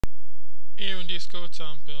Here in this code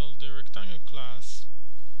sample, the rectangle class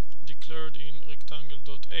declared in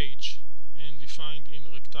rectangle.h and defined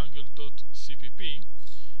in rectangle.cpp.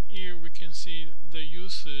 Here we can see the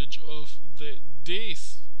usage of the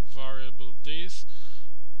this variable. This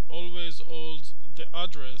always holds the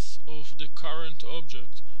address of the current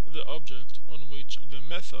object, the object on which the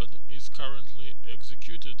method is currently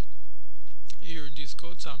executed. Here in this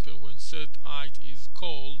code sample, when setHeight is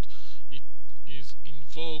called, it is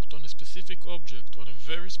invoked on a specific object, on a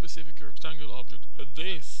very specific rectangle object.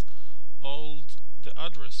 This holds the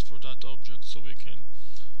address for that object, so we can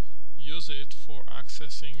use it for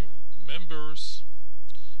accessing members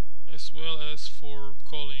as well as for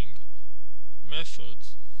calling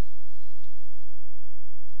methods.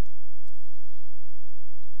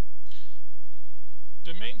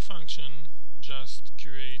 The main function just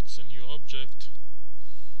creates a new object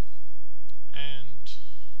and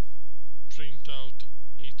print out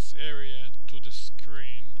its area to the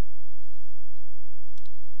screen.